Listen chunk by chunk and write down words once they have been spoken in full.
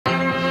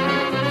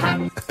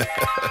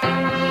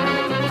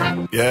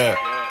Yeah.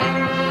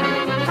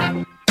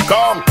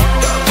 Come.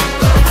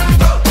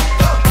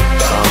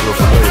 Sounds real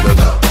familiar,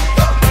 doesn't it?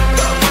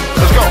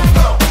 Let's go.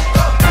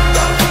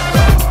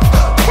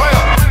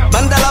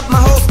 Bundle up, my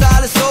whole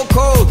style is so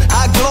cold.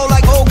 I glow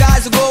like old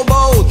guys who go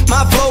bold.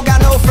 My flow got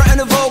no front in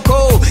the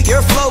vocal.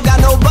 Your flow got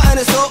no button,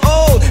 it's so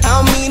old. I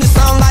don't mean to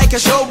sound like a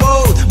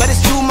showboat, but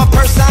it's true, my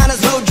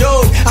persona's no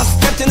joke. I've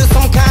stepped into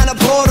some kind of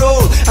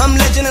portal. I'm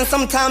legend and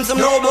sometimes I'm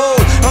noble.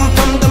 I'm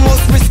from the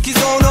most risky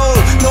zone,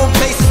 no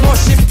place is more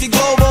shifty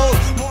global.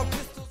 More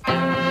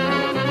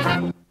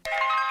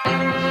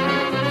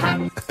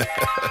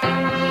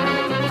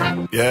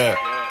Yeah.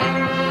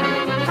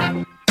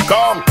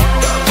 Come.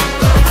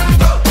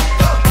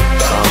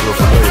 Sounds real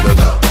familiar, doesn't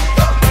it?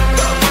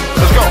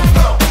 Let's go.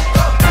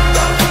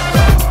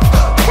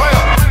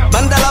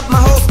 Bundle up, my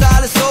whole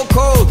style is so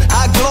cold.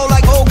 I glow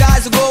like old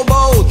guys who go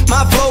bold.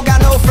 My flow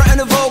got no front in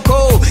the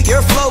vocal.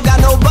 Your flow got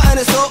no button,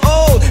 it's so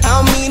old. I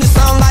don't mean to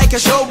sound like a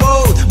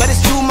showboat, but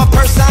it's true, my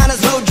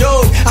persona's no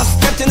joke. I've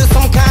stepped into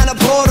some kind of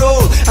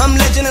portal. I'm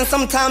legend and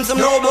sometimes I'm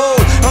noble.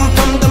 I'm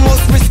from the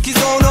most risky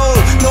zone,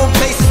 no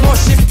place is more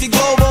shifty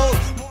global.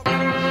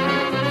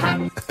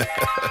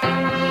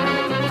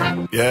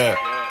 Yeah.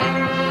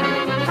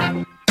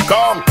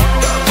 Come.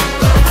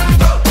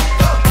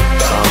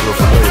 Sounds real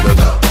familiar,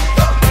 doesn't it?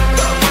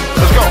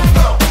 Let's go.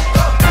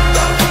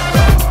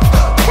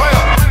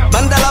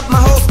 Bundle up, my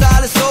whole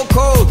style is so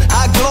cold.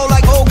 I glow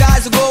like old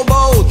guys who go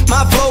bold.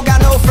 My flow got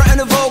no front in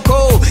the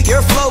vocal.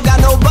 Your flow got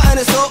no button,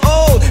 it's so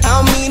old. I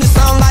don't mean to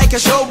sound like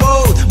a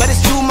showboat, but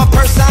it's true, my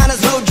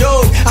persona's no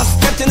joke. I've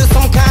stepped into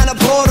some kind of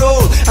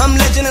portal. I'm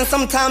legend and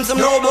sometimes I'm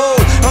noble.